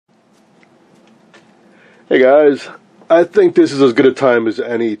Hey guys, I think this is as good a time as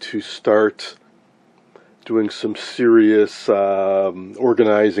any to start doing some serious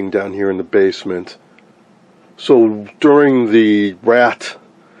organizing down here in the basement. So during the rat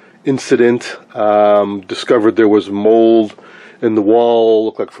incident, discovered there was mold in the wall,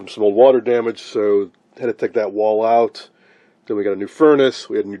 looked like from some old water damage, so had to take that wall out. Then we got a new furnace,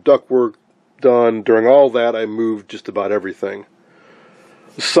 we had new ductwork done. During all that, I moved just about everything.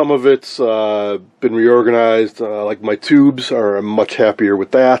 Some of it's been reorganized, like my tubes I'm much happier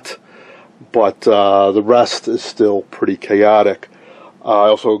with that, but the rest is still pretty chaotic. I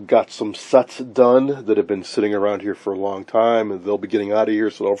also got some sets done that have been sitting around here for a long time, and they'll be getting out of here,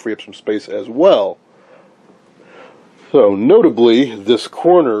 so they'll free up some space as well. So notably, this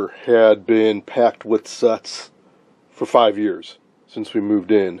corner had been packed with sets for 5 years since we moved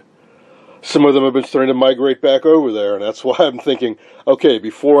in. Some of them have been starting to migrate back over there, and that's why I'm thinking, okay,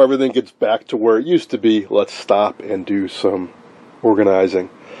 before everything gets back to where it used to be, let's stop and do some organizing.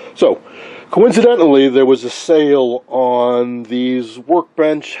 So, coincidentally, there was a sale on these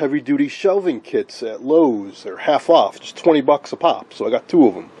workbench heavy-duty shelving kits at Lowe's. They're half off, just 20 bucks a pop, so I got 2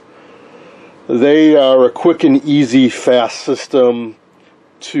 of them. They are a quick and easy, fast system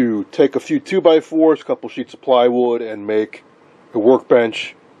to take a few 2x4s, a couple sheets of plywood, and make a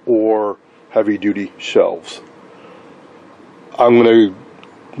workbench or heavy-duty shelves. I'm going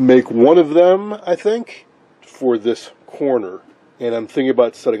to make one of them, I think, for this corner. And I'm thinking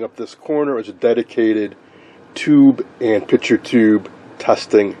about setting up this corner as a dedicated tube and picture tube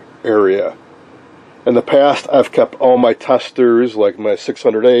testing area. In the past, I've kept all my testers, like my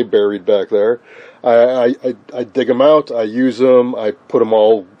 600A, buried back there. I dig them out, I use them, I put them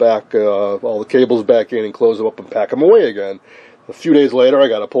all back, all the cables back in and close them up and pack them away again. A few days later, I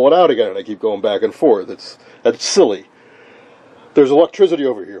got to pull it out again, and I keep going back and forth. That's silly. There's electricity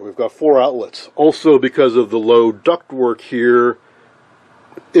over here. We've got 4 outlets. Also, because of the low ductwork here,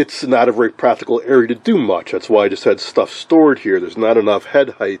 it's not a very practical area to do much. That's why I just had stuff stored here. There's not enough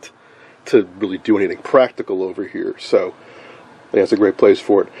head height to really do anything practical over here. So, I think that's a great place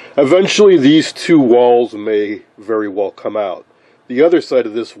for it. Eventually, these 2 walls may very well come out. The other side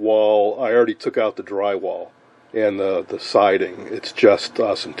of this wall, I already took out the drywall and the siding. It's just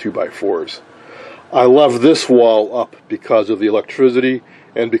some 2x4s. I left this wall up because of the electricity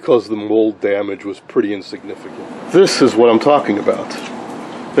and because the mold damage was pretty insignificant. This is what I'm talking about.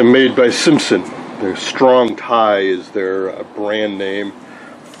 They're made by Simpson. Their Strong Tie is their brand name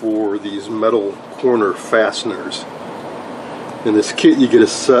for these metal corner fasteners. In this kit you get a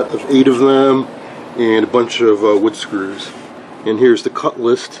set of 8 of them and a bunch of wood screws. And here's the cut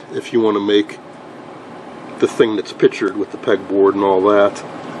list if you want to make the thing that's pictured with the pegboard and all that.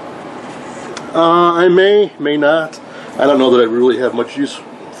 I may not. I don't know that I really have much use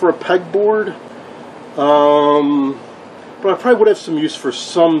for a pegboard. But I probably would have some use for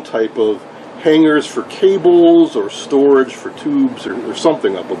some type of hangers for cables or storage for tubes or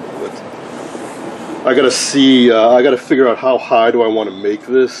something up above it. I gotta see, I gotta figure out how high do I want to make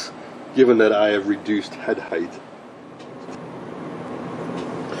this, given that I have reduced head height.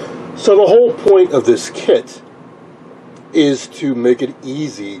 So the whole point of this kit is to make it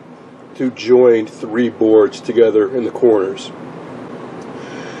easy to join 3 boards together in the corners.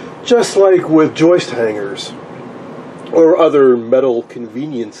 Just like with joist hangers or other metal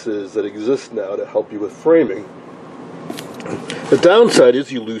conveniences that exist now to help you with framing. The downside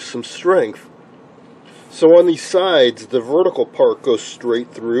is you lose some strength. So on these sides, the vertical part goes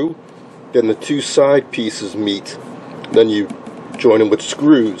straight through, then the 2 side pieces meet. Then you join them with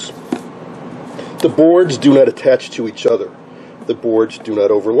screws. The boards do not attach to each other. The boards do not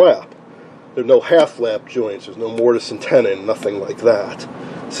overlap. There are no half-lap joints. There's no mortise and tenon, nothing like that.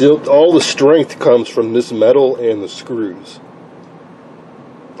 So all the strength comes from this metal and the screws.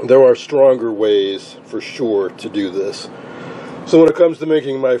 There are stronger ways, for sure, to do this. So when it comes to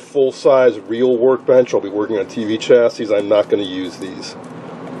making my full-size real workbench, I'll be working on TV chassis, I'm not going to use these.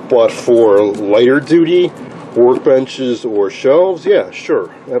 But for lighter duty workbenches or shelves, yeah,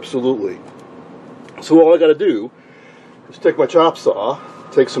 sure, absolutely. So all I got to do is take my chop saw,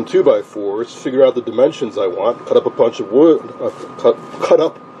 take some 2x4s, figure out the dimensions I want, cut up a bunch of wood, cut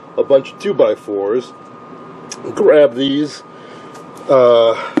up a bunch of 2x4s, grab these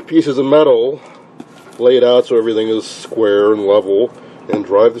pieces of metal, lay it out so everything is square and level, and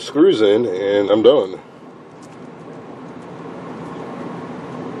drive the screws in, and I'm done.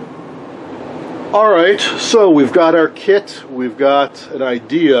 Alright, so we've got our kit, we've got an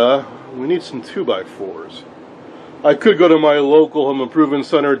idea. We need some 2x4s. I could go to my local home improvement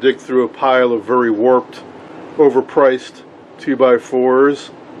center, dig through a pile of very warped, overpriced 2x4s,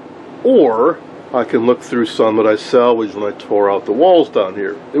 or I can look through some that I salvaged when I tore out the walls down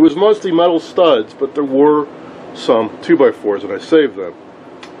here. It was mostly metal studs, but there were some 2x4s and I saved them.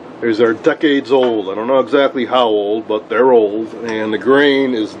 These are decades old. I don't know exactly how old, but they're old, and the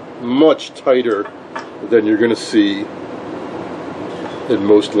grain is much tighter than you're going to see in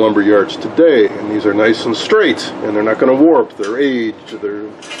most lumber yards today. And these are nice and straight, and they're not going to warp. They're aged. They're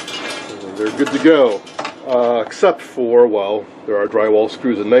good to go. Except for, well, there are drywall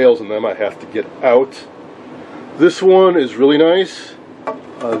screws and nails in them I have to get out. This one is really nice.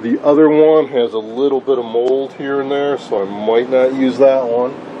 The other one has a little bit of mold here and there, so I might not use that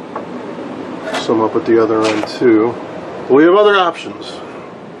one. Some up at the other end too. But we have other options.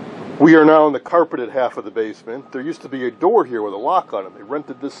 We are now in the carpeted half of the basement. There used to be a door here with a lock on it. They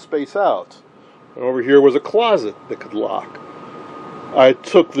rented this space out. And over here was a closet that could lock. I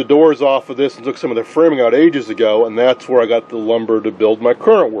took the doors off of this and took some of the framing out ages ago, and that's where I got the lumber to build my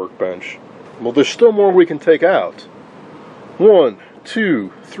current workbench. Well, there's still more we can take out. 1,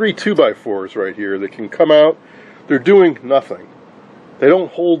 2, 3 2x4s right here that can come out. They're doing nothing. They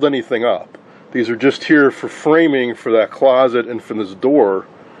don't hold anything up. These are just here for framing for that closet and for this door.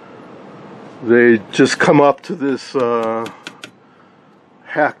 They just come up to this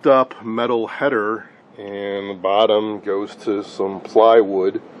hacked up metal header, and the bottom goes to some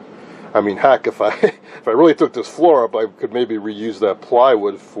plywood. I mean, heck, if I really took this floor up, I could maybe reuse that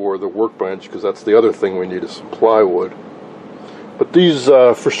plywood for the workbench, because that's the other thing we need is some plywood. But these,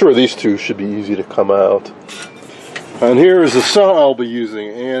 for sure, these two should be easy to come out. And here is the saw I'll be using.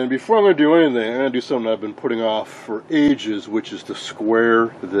 And before I'm going to do anything, I'm going to do something I've been putting off for ages, which is to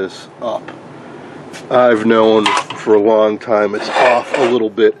square this up. I've known for a long time it's off a little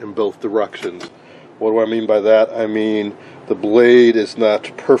bit in both directions. What do I mean by that? I mean the blade is not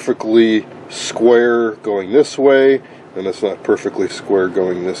perfectly square going this way, and it's not perfectly square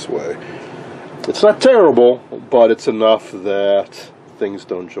going this way. It's not terrible, but it's enough that things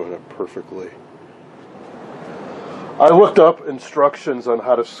don't join up perfectly. I looked up instructions on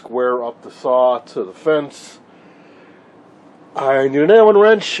how to square up the saw to the fence. I need an Allen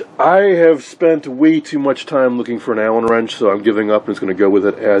wrench. I have spent way too much time looking for an Allen wrench, so I'm giving up and just going to go with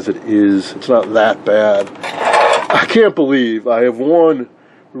it as it is. It's not that bad. I can't believe I have one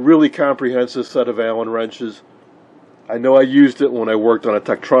really comprehensive set of Allen wrenches. I know I used it when I worked on a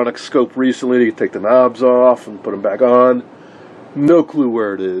Tektronix scope recently to take the knobs off and put them back on. No clue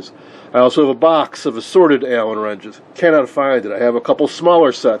where it is. I also have a box of assorted Allen wrenches. Cannot find it. I have a couple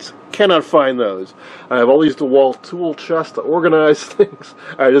smaller sets. Cannot find those. I have all these DeWalt tool chests to organize things.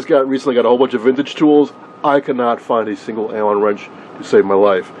 I just recently got a whole bunch of vintage tools. I cannot find a single Allen wrench to save my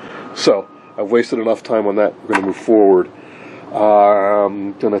life. So, I've wasted enough time on that. We're going to move forward.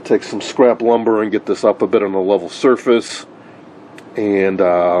 I'm going to take some scrap lumber and get this up a bit on a level surface. And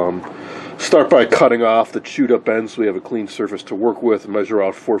start by cutting off the chewed up ends so we have a clean surface to work with. Measure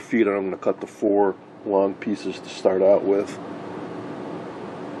out 4 feet, and I'm going to cut the 4 long pieces to start out with.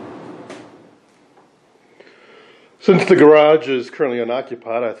 Since the garage is currently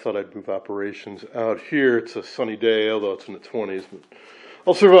unoccupied, I thought I'd move operations out here. It's a sunny day, although it's in the 20s, but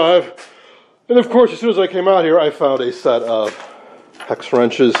I'll survive. And of course, as soon as I came out here, I found a set of hex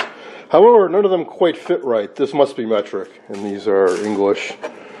wrenches. However, none of them quite fit right. This must be metric, and these are English.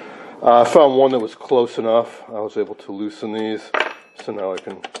 I found one that was close enough. I was able to loosen these, so now I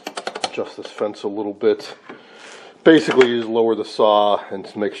can adjust this fence a little bit. Basically, you just lower the saw and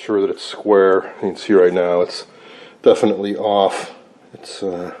to make sure that it's square. You can see right now it's definitely off. It's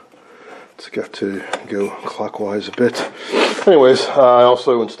got to go clockwise a bit. Anyways, I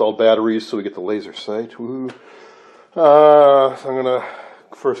also installed batteries so we get the laser sight. Woohoo! So I'm gonna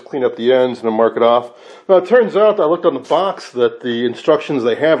first clean up the ends and then mark it off. Now it turns out, I looked on the box, that the instructions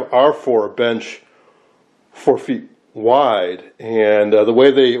they have are for a bench 4 feet wide, and the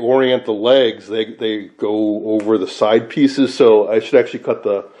way they orient the legs, they go over the side pieces, so I should actually cut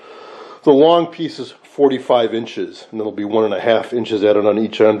the long pieces 45 inches, and it'll be 1.5 inches added on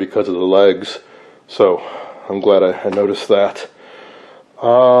each end because of the legs. So I'm glad I noticed that.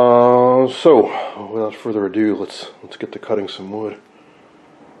 So without further ado, let's get to cutting some wood.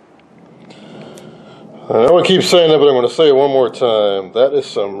 I know I keep saying that, but I'm going to say it one more time. That is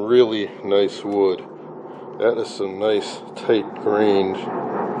some really nice wood. That is some nice, tight-grained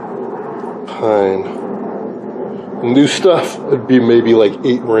pine. New stuff would be maybe like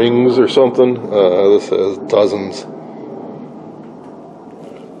 8 rings or something. This has dozens.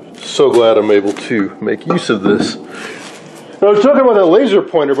 So glad I'm able to make use of this. Now, I was talking about that laser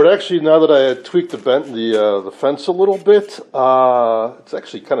pointer, but actually now that I had tweaked the fence a little bit, it's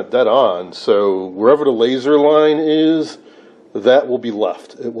actually kind of dead on. So wherever the laser line is, that will be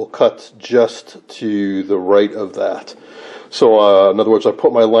left. It will cut just to the right of that. So in other words, I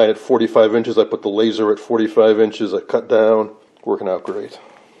put my line at 45 inches, I put the laser at 45 inches, I cut down, working out great.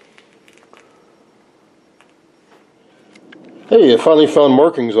 Hey, I finally found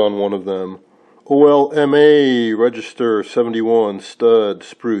markings on one of them. OLMA, register 71, stud,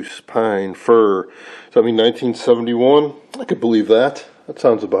 spruce, pine, fir. Does that mean 1971? I could believe that. That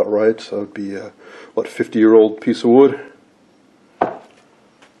sounds about right. So that would be a, what, 50-year-old piece of wood?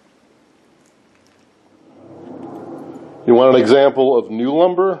 You want an example of new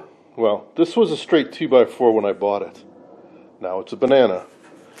lumber? Well, this was a straight 2x4 when I bought it. Now it's a banana.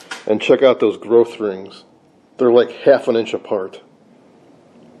 And check out those growth rings. They're like half an inch apart.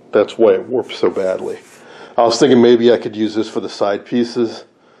 That's why it warps so badly. I was thinking maybe I could use this for the side pieces.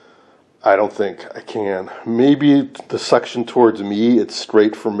 I don't think I can. Maybe the section towards me, it's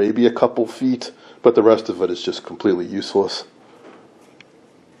straight for maybe a couple feet, but the rest of it is just completely useless.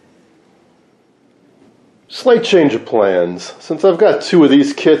 Slight change of plans. Since I've got two of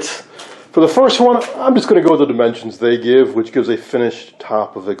these kits, for the first one, I'm just going to go with the dimensions they give, which gives a finished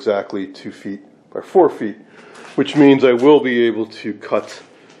top of exactly 2 feet by 4 feet, which means I will be able to cut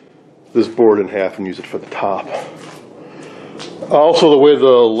this board in half and use it for the top. Also, the way the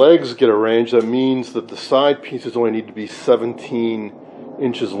legs get arranged, that means that the side pieces only need to be 17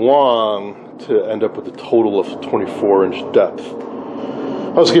 inches long to end up with a total of 24-inch depth.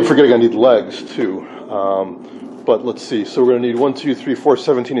 I also keep forgetting I need legs too. But let's see, so we're going to need 1, 2, 3, 4,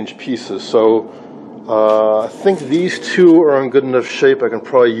 17-inch pieces. So I think these two are in good enough shape. I can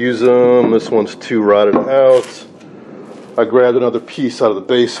probably use them. This one's too rotted out. I grabbed another piece out of the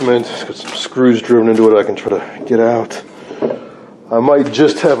basement. It's got some screws driven into it I can try to get out. I might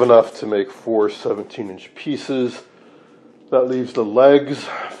just have enough to make 4 17-inch pieces. That leaves the legs.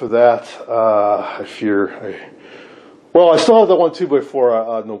 For that, I still have that one 2x4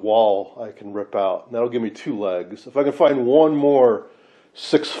 on the wall I can rip out. And that'll give me 2 legs. If I can find one more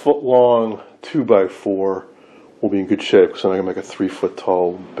 6-foot-long 2x4, we'll be in good shape, because then I can make a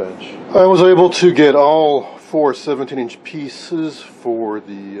 3-foot-tall bench. I was able to get all 4 17-inch pieces for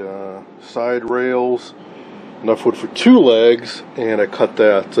the side rails, enough wood for 2 legs, and I cut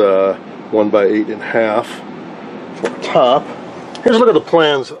that 1x8 in half for the top. Here's a look at the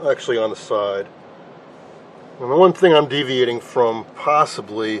plans actually on the side. And the one thing I'm deviating from,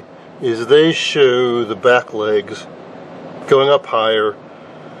 possibly, is they show the back legs going up higher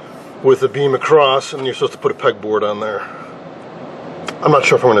with a beam across, and you're supposed to put a pegboard on there. I'm not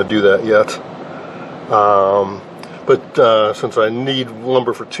sure if I'm going to do that yet. But since I need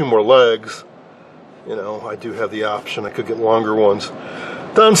lumber for 2 more legs, you know, I do have the option. I could get longer ones.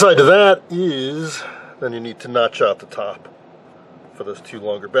 Downside to that is then you need to notch out the top for those 2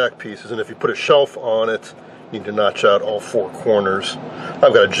 longer back pieces. And if you put a shelf on it, you need to notch out all 4 corners.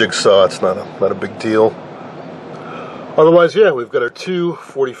 I've got a jigsaw. It's not a big deal. Otherwise, yeah, we've got our 2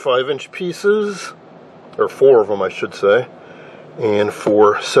 45-inch pieces, or 4 of them, I should say, and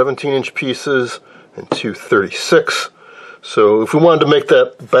 4 17-inch pieces, and 2 36. So if we wanted to make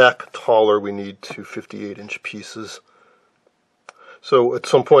that back taller, we need 2 58-inch pieces. So at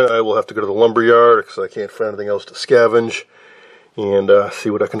some point, I will have to go to the lumber yard because I can't find anything else to scavenge, and see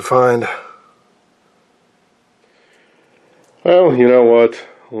what I can find. Well, you know what?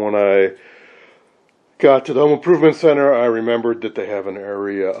 When I got to the Home Improvement Center, I remembered that they have an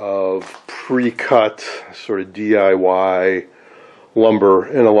area of pre-cut, sort of DIY lumber,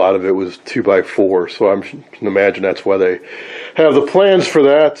 and a lot of it was 2x4, so I can imagine that's why they have the plans for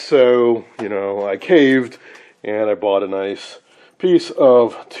that. So, you know, I caved, and I bought a nice piece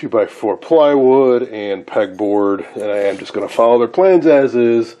of 2x4 plywood and pegboard, and I am just going to follow their plans as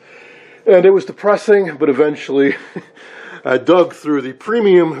is. And it was depressing, but eventually I dug through the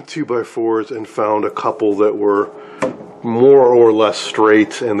premium 2x4s and found a couple that were more or less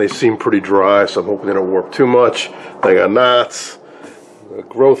straight, and they seem pretty dry, so I'm hoping they don't warp too much. They got knots. The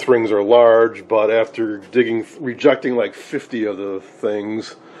growth rings are large, but after rejecting like 50 of the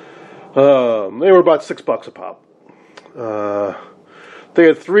things, they were about $6 a pop. They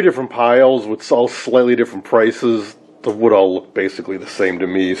had 3 different piles with all slightly different prices. The wood all look basically the same to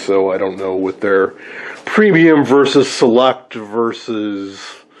me, so I don't know what their premium versus select versus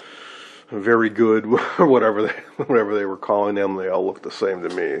very good, or whatever they were calling them. They all look the same to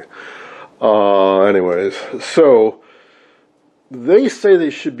me. Anyways, so they say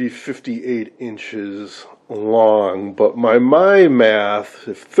they should be 58 inches long, but my math,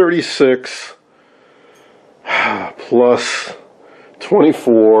 if 36 plus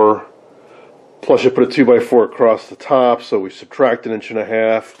 24, plus you put a 2x4 across the top, so we subtract 1.5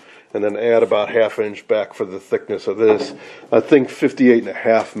 inches, and then add about 1/2 inch back for the thickness of this. I think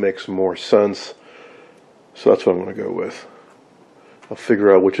 58.5 makes more sense, so that's what I'm going to go with. I'll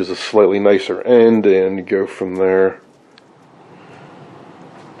figure out which is a slightly nicer end and go from there.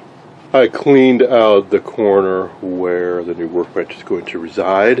 I cleaned out the corner where the new workbench is going to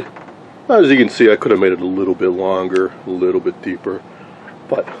reside. As you can see, I could have made it a little bit longer, a little bit deeper,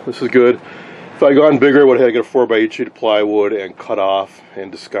 but this is good. If I had gone bigger, I would have had to get a 4x8 sheet of plywood and cut off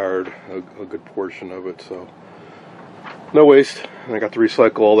and discard a good portion of it. So no waste, and I got to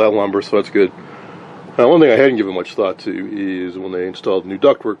recycle all that lumber, so that's good. Now, one thing I hadn't given much thought to is when they installed new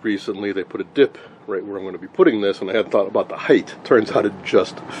ductwork recently, they put a dip right where I'm going to be putting this, and I hadn't thought about the height. Turns out it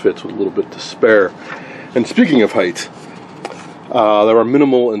just fits with a little bit to spare. And speaking of height, there are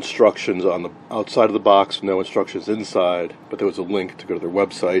minimal instructions on the outside of the box, no instructions inside, but there was a link to go to their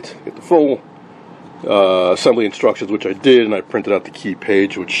website, get the full assembly instructions, which I did, and I printed out the key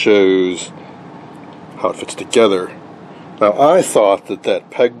page, which shows how it fits together. Now, I thought that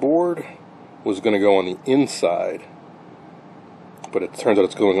pegboard was going to go on the inside, but it turns out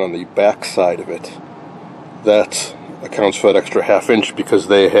it's going on the back side of it. That accounts for that extra 1/2 inch because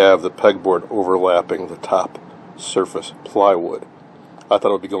they have the pegboard overlapping the top surface plywood. I thought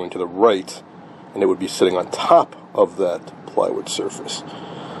it would be going to the right, and it would be sitting on top of that plywood surface.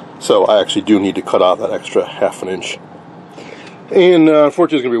 So I actually do need to cut off that extra 1/2 inch. And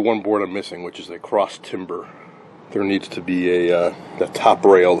unfortunately, there's going to be one board I'm missing, which is a cross timber. There needs to be a top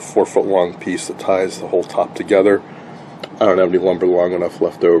rail, the 4-foot long piece that ties the whole top together. I don't have any lumber long enough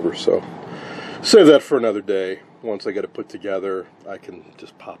left over, so save that for another day. Once I get it put together, I can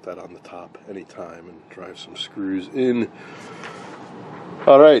just pop that on the top anytime and drive some screws in.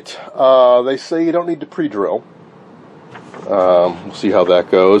 Alright, they say you don't need to pre-drill. We'll see how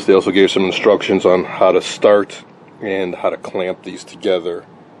that goes. They also gave some instructions on how to start and how to clamp these together.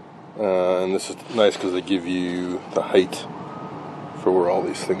 And this is nice because they give you the height for where all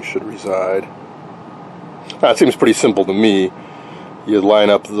these things should reside. It seems pretty simple to me. You line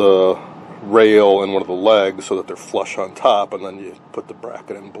up the rail and one of the legs so that they're flush on top, and then you put the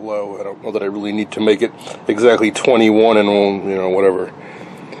bracket in below. I don't know that I really need to make it exactly 21 and, whatever,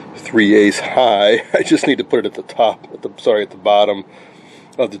 3/8 high. I just need to put it at the top, at the bottom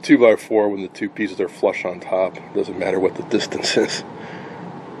of the 2x4 when the two pieces are flush on top. It doesn't matter what the distance is.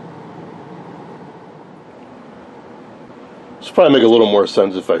 This will probably make a little more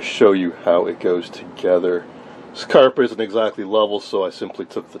sense if I show you how it goes together. This carpet isn't exactly level, so I simply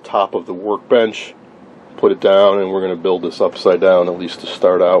took the top of the workbench, put it down, and we're going to build this upside down, at least to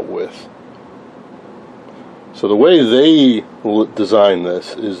start out with. So the way they design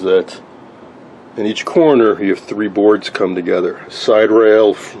this is that in each corner you have 3 boards come together. A side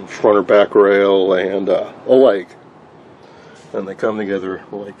rail, front or back rail, and a leg. And they come together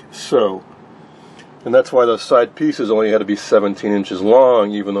like so. And that's why those side pieces only had to be 17 inches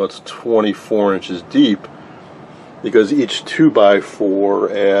long, even though it's 24 inches deep, because each 2x4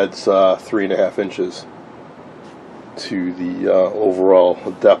 adds 3.5 inches to the overall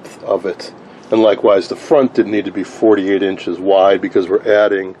depth of it. And likewise, the front didn't need to be 48 inches wide because we're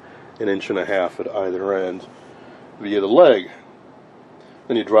adding 1.5 inches at either end via the leg.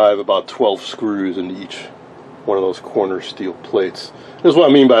 Then you drive about 12 screws into each one of those corner steel plates. This is what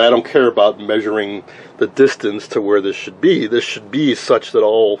I mean by I don't care about measuring the distance to where this should be. This should be such that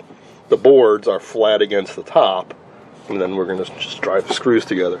all the boards are flat against the top, and then we're going to just drive the screws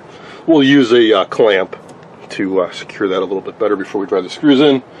together. We'll use a clamp to secure that a little bit better before we drive the screws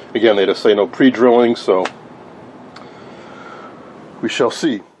in. Again, they just say no pre-drilling, so we shall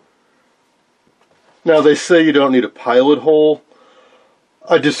see. Now, they say you don't need a pilot hole.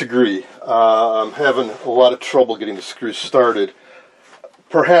 I disagree. I'm having a lot of trouble getting the screws started.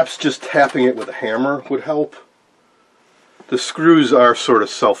 Perhaps just tapping it with a hammer would help. The screws are sort of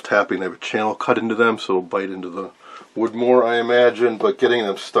self-tapping. They have a channel cut into them, so it'll bite into the wood more, I imagine, but getting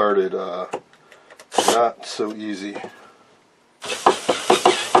them started, not so easy.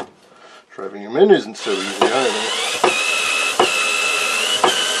 Driving them in isn't so easy either.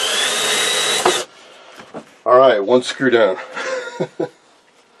 Alright, one screw down.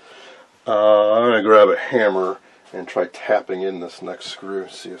 I'm going to grab a hammer and try tapping in this next screw,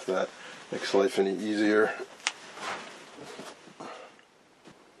 see if that makes life any easier.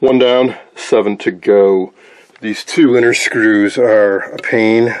 1 down, 7 to go. These 2 inner screws are a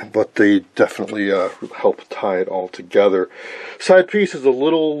pain, but they definitely help tie it all together. Side piece is a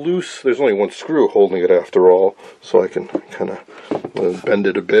little loose. There's only 1 screw holding it after all, so I can kind of bend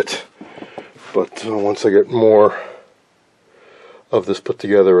it a bit. But once I get more of this put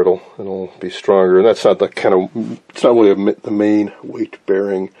together, it'll be stronger. And that's not the kind of, it's not really the main weight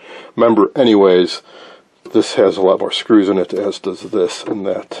bearing member anyways. This has a lot more screws in it, as does this, and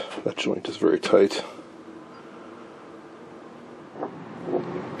that joint is very tight.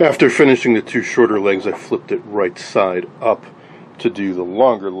 After finishing the two shorter legs, I flipped it right side up to do the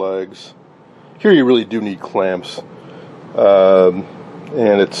longer legs. Here you really do need clamps, and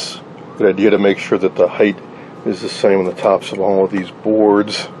it's a good idea to make sure that the height is the same on the tops of all of these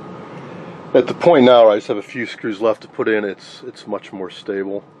boards. At the point now, I just have a few screws left to put in. It's much more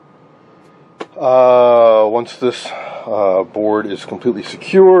stable. Once this board is completely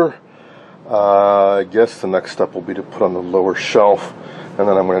secure, I guess the next step will be to put on the lower shelf, and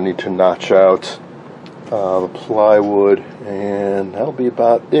then I'm going to need to notch out the plywood, and that'll be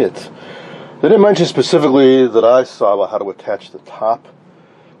about it. They didn't mention specifically that I saw about how to attach the top.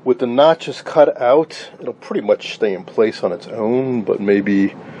 With the notches cut out, it'll pretty much stay in place on its own, but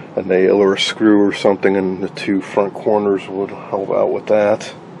maybe a nail or a screw or something in the two front corners would help out with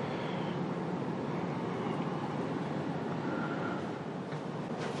that.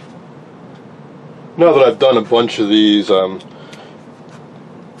 Now that I've done a bunch of these, I'm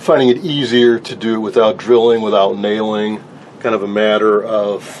finding it easier to do it without drilling, without nailing. Kind of a matter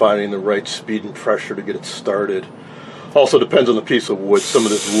of finding the right speed and pressure to get it started. Also depends on the piece of wood. Some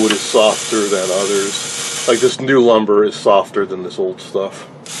of this wood is softer than others. Like this new lumber is softer than this old stuff.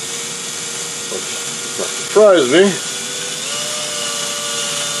 Which does not surprise me.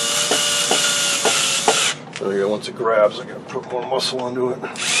 There you go, once it grabs, I gotta put more muscle into it.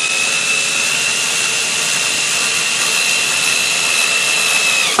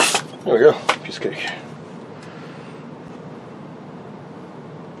 There we go, piece of cake.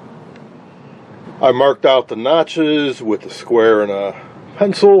 I marked out the notches with a square and a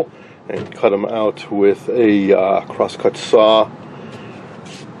pencil and cut them out with a crosscut saw.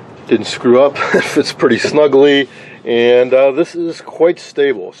 Didn't screw up, it fits pretty snugly, and this is quite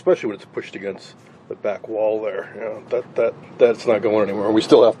stable, especially when it's pushed against the back wall there. You know, that's not going anywhere. We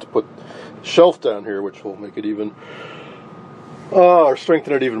still have to put the shelf down here, which will make it even, or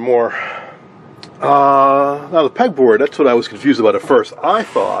strengthen it even more. Now the pegboard, that's what I was confused about at first. I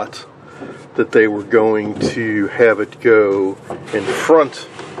thought that they were going to have it go in front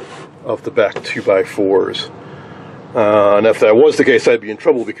of the back 2x4s. And if that was the case, I'd be in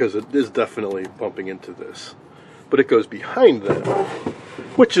trouble because it is definitely bumping into this. But it goes behind them,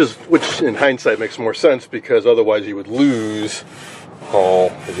 which in hindsight makes more sense because otherwise you would lose all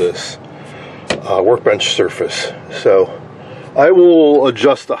this workbench surface. So I will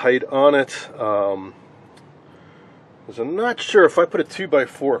adjust the height on it. I'm not sure if I put a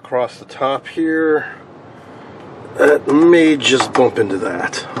 2x4 across the top here, it may just bump into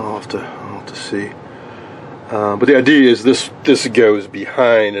that. I'll have to see. But the idea is this goes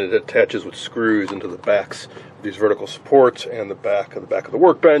behind and it attaches with screws into the backs of these vertical supports and the back of the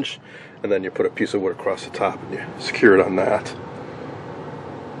workbench, and then you put a piece of wood across the top and you secure it on that.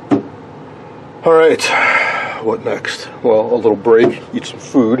 All right, what next? Well, a little break, eat some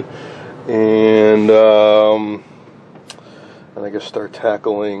food, and I guess start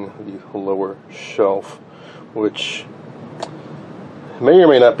tackling the lower shelf, which may or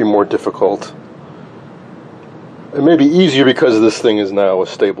may not be more difficult. It may be easier because this thing is now a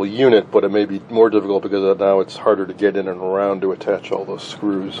stable unit, but it may be more difficult because now it's harder to get in and around to attach all those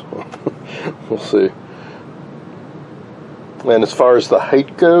screws. We'll see. And as far as the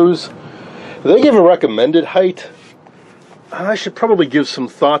height goes, they give a recommended height. I should probably give some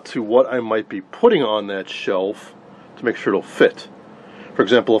thought to what I might be putting on that shelf to make sure it'll fit. For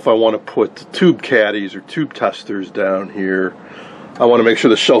example, if I want to put tube caddies or tube testers down here, I want to make sure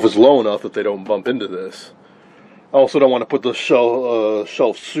the shelf is low enough that they don't bump into this. I also don't want to put the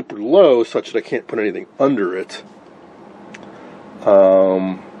shelf super low such that I can't put anything under it.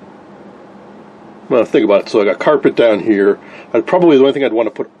 Well, think about it. So I got carpet down here. The only thing I'd want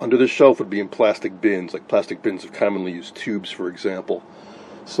to put under the shelf would be in plastic bins, like plastic bins of commonly used tubes, for example.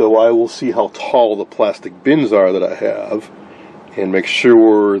 So I will see how tall the plastic bins are that I have and make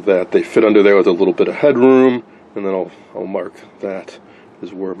sure that they fit under there with a little bit of headroom, and then I'll mark that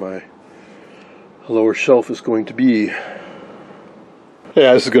as where my lower shelf is going to be.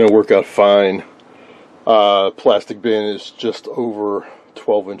 Yeah, this is going to work out fine. Plastic bin is just over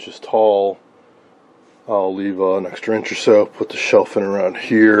 12 inches tall. I'll leave an extra inch or so, put the shelf in around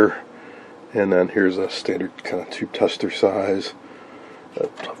here, and then here's a standard kind of tube tester size.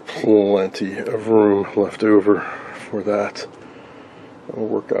 Plenty of room left over for that. It'll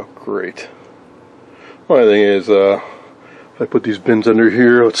work out great. One thing is, if I put these bins under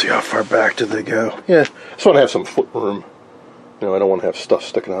here, let's see how far back do they go. Yeah, just want to have some foot room You know, I don't want to have stuff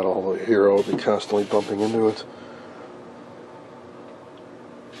sticking out all the way here. I'll be constantly bumping into it.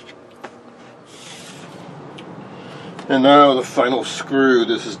 And now the final screw.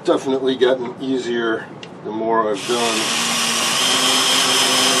 This has definitely gotten easier the more I've done.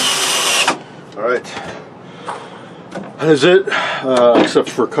 Alright. That is it, except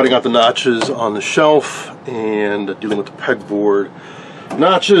for cutting out the notches on the shelf and dealing with the pegboard.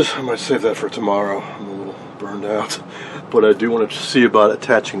 Notches, I might save that for tomorrow. I'm a little burned out. But I do want to see about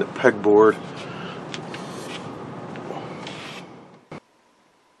attaching the pegboard.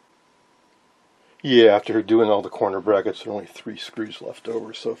 Yeah, after doing all the corner brackets, there are only 3 screws left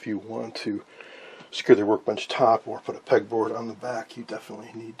over. So if you want to secure the workbench top or put a pegboard on the back, you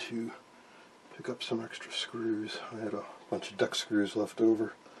definitely need to pick up some extra screws. I had a bunch of deck screws left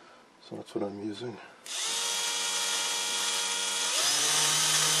over, so that's what I'm using.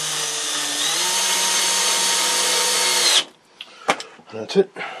 And that's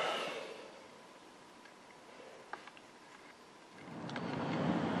it.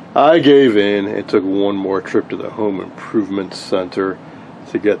 I gave in and took one more trip to the Home Improvement Center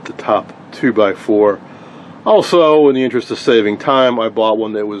to get the top 2x4. Also, in the interest of saving time, I bought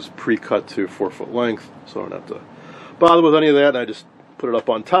one that was pre-cut to 4-foot length, so I don't have to bother with any of that. And I just put it up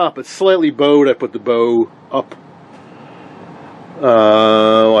on top. It's slightly bowed. I put the bow up.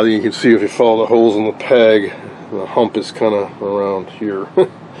 I think you can see if you follow the holes in the peg, the hump is kind of around here.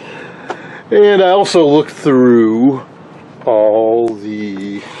 And I also looked through all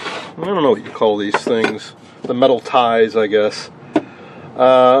the, I don't know what you call these things, the metal ties, I guess.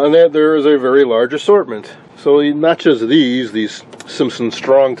 And there is a very large assortment. So not just these Simpson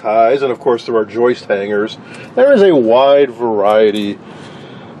strong ties, and of course there are joist hangers. There is a wide variety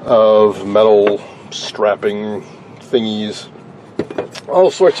of metal strapping thingies.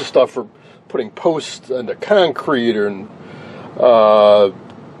 All sorts of stuff for putting posts into concrete and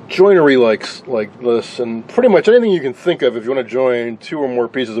joinery like this, and pretty much anything you can think of. If you want to join 2 or more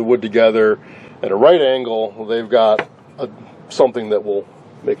pieces of wood together at a right angle, they've got something that will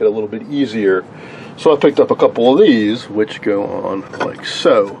make it a little bit easier. So I picked up a couple of these, which go on like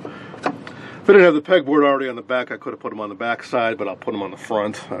so. If I didn't have the pegboard already on the back, I could have put them on the back side, but I'll put them on the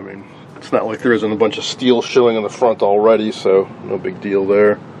front. I mean, it's not like there isn't a bunch of steel showing on the front already, so no big deal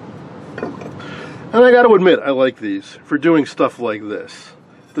there. And I got to admit, I like these for doing stuff like this.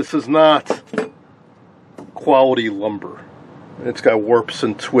 This is not quality lumber. It's got warps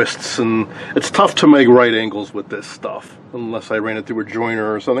and twists, and it's tough to make right angles with this stuff, unless I ran it through a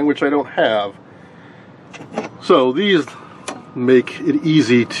joiner or something, which I don't have. So these make it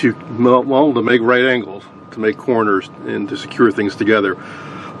easy to, well, to make right angles, to make corners, and to secure things together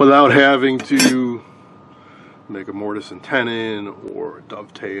without having to make a mortise and tenon or a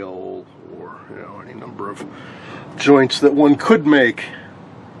dovetail or, you know, any number of joints that one could make.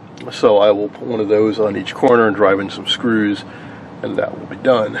 So I will put one of those on each corner and drive in some screws, and that will be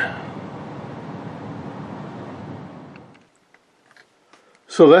done.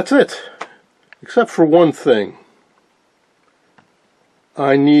 So that's it, except for one thing.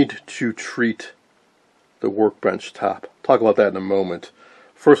 I need to treat the workbench top. Talk about that in a moment.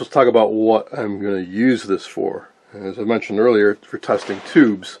 First, let's talk about what I'm going to use this for. As I mentioned earlier, for testing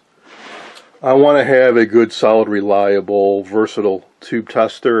tubes. I want to have a good, solid, reliable, versatile tube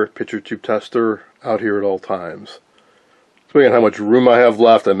tester, pitcher tube tester out here at all times. Depending on how much room I have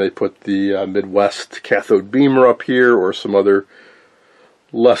left, I may put the Midwest cathode beamer up here, or some other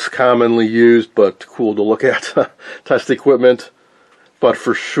less commonly used but cool to look at test equipment. But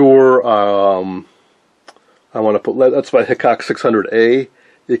for sure, I want to put, that's my Hickok 600A.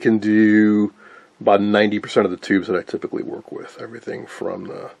 It can do about 90% of the tubes that I typically work with. Everything from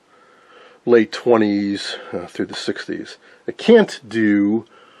the late 20s through the 60s. It can't do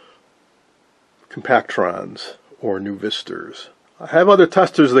compactrons or new Vistors. I have other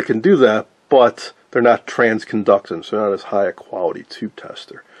testers that can do that, but they're not transconductance. They're not as high a quality tube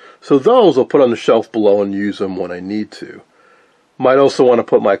tester. So those I'll put on the shelf below and use them when I need to. Might also want to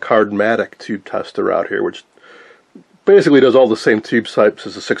put my Cardmatic tube tester out here, which basically does all the same tube types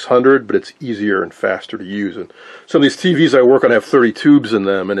as the 600, but it's easier and faster to use. And some of these TVs I work on have 30 tubes in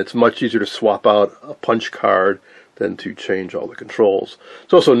them, and it's much easier to swap out a punch card than to change all the controls.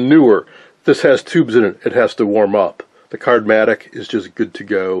 It's also newer. This has tubes in it. It has to warm up. The Cardmatic is just good to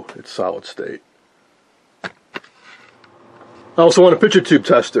go. It's solid state. I also want a pitcher tube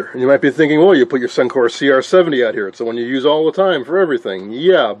tester. And you might be thinking, well, you put your Suncor CR70 out here. It's the one you use all the time for everything.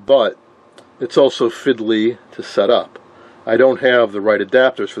 Yeah, but it's also fiddly to set up. I don't have the right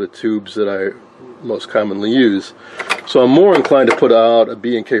adapters for the tubes that I most commonly use. So I'm more inclined to put out a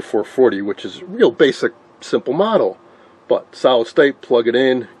B&K 440, which is a real basic, simple model. But solid state, plug it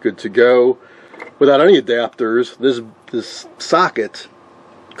in, good to go. Without any adapters, this socket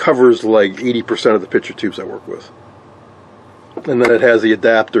covers like 80% of the picture tubes I work with. And then it has the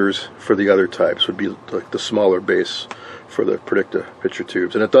adapters for the other types, would be like the smaller base for the Predicta picture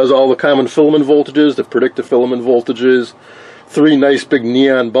tubes. And it does all the common filament voltages, the Predicta filament voltages, 3 nice big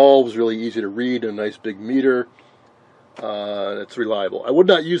neon bulbs, really easy to read, a nice big meter. It's reliable. I would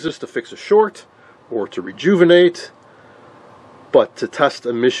not use this to fix a short or to rejuvenate, but to test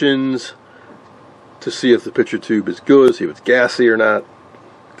emissions, to see if the picture tube is good, see if it's gassy or not.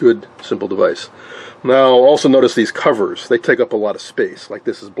 Good, simple device. Now, also notice these covers. They take up a lot of space. Like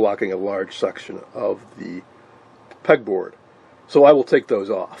this is blocking a large section of the pegboard. So I will take those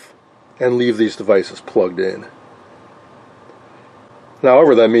off and leave these devices plugged in.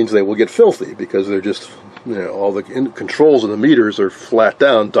 However, that means they will get filthy because they're just, all the controls and the meters are flat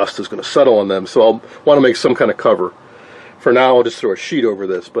down. Dust is going to settle on them. So I'll want to make some kind of cover. For now, I'll just throw a sheet over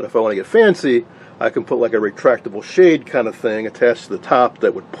this. But if I want to get fancy, I can put like a retractable shade kind of thing attached to the top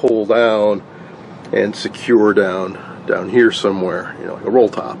that would pull down and secure down here somewhere, like a roll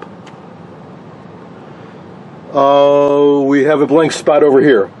top. We have a blank spot over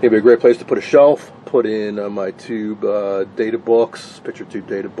here. Maybe a great place to put a shelf. Put in my tube data books, picture tube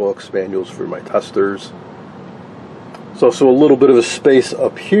data books, manuals for my testers. So a little bit of a space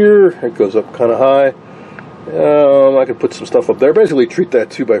up here. It goes up kind of high. I can put some stuff up there. Basically treat that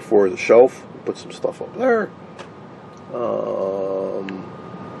 2x4 as a shelf. Put some stuff up there. Oh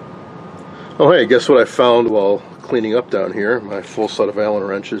hey, guess what I found while cleaning up down here? My full set of Allen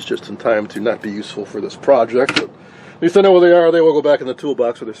wrenches, just in time to not be useful for this project. But at least I know where they are. They will go back in the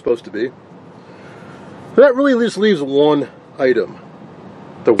toolbox where they're supposed to be. That really just leaves one item.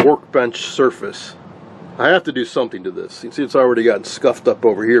 The workbench surface. I have to do something to this. You can see it's already gotten scuffed up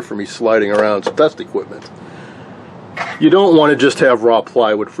over here for me sliding around some test equipment. You don't want to just have raw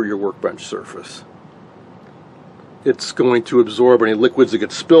plywood for your workbench surface. It's going to absorb any liquids that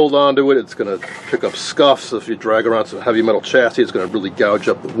get spilled onto it. It's going to pick up scuffs. So if you drag around some heavy metal chassis, it's going to really gouge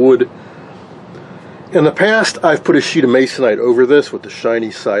up the wood. In the past, I've put a sheet of masonite over this with the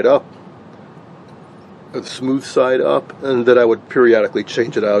shiny side up, or the smooth side up, and then I would periodically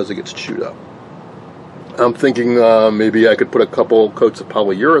change it out as it gets chewed up. I'm thinking maybe I could put a couple coats of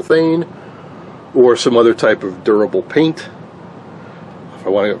polyurethane or some other type of durable paint. If I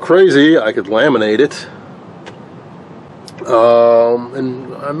want to go crazy, I could laminate it.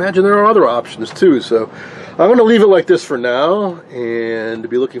 And I imagine there are other options too. So I'm going to leave it like this for now, and to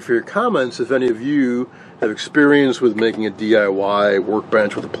be looking for your comments if any of you have experience with making a DIY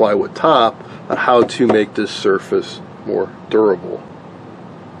workbench with a plywood top on how to make this surface more durable.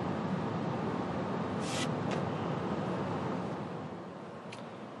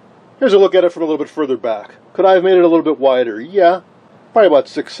 Here's a look at it from a little bit further back. Could I have made it a little bit wider? Yeah, probably about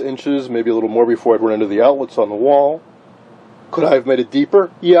 6 inches, maybe a little more before I'd run into the outlets on the wall. Could I have made it deeper?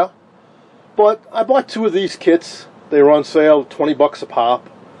 Yeah. But I bought 2 of these kits. They were on sale, 20 bucks a pop.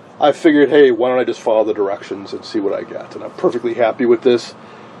 I figured, hey, why don't I just follow the directions and see what I get? And I'm perfectly happy with this.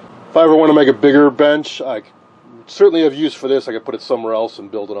 If I ever want to make a bigger bench, I certainly have use for this. I could put it somewhere else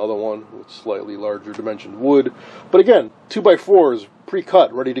and build another one with slightly larger dimensioned wood. But again, 2x4s,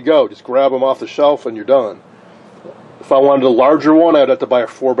 pre-cut, ready to go. Just grab them off the shelf and you're done. If I wanted a larger one, I'd have to buy a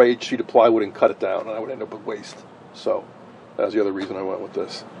 4x8 sheet of plywood and cut it down, and I would end up with waste. So that's the other reason I went with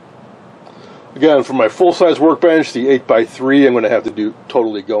this. Again, for my full-size workbench, the 8x3, I'm going to have to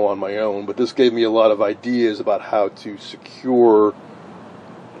totally go on my own. But this gave me a lot of ideas about how to secure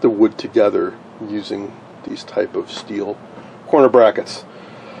the wood together using these type of steel corner brackets.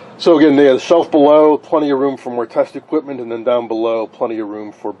 So again, they have the shelf below, plenty of room for more test equipment, and then down below, plenty of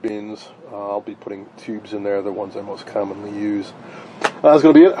room for bins. I'll be putting tubes in there, the ones I most commonly use. That's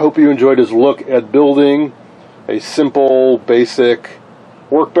going to be it. Hope you enjoyed this look at building a simple, basic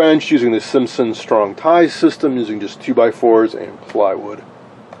workbench using the Simpson strong tie system, using just 2x4s and plywood.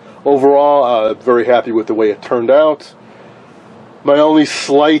 Overall, very happy with the way it turned out. My only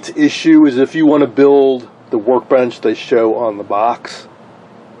slight issue is if you want to build the workbench they show on the box,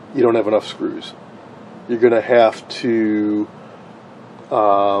 you don't have enough screws. You're going to have to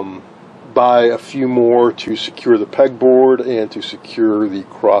buy a few more to secure the pegboard and to secure the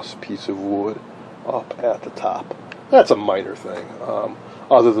cross piece of wood up at the top. That's a minor thing.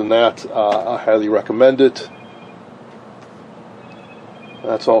 Other than that, I highly recommend it.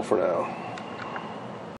 That's all for now.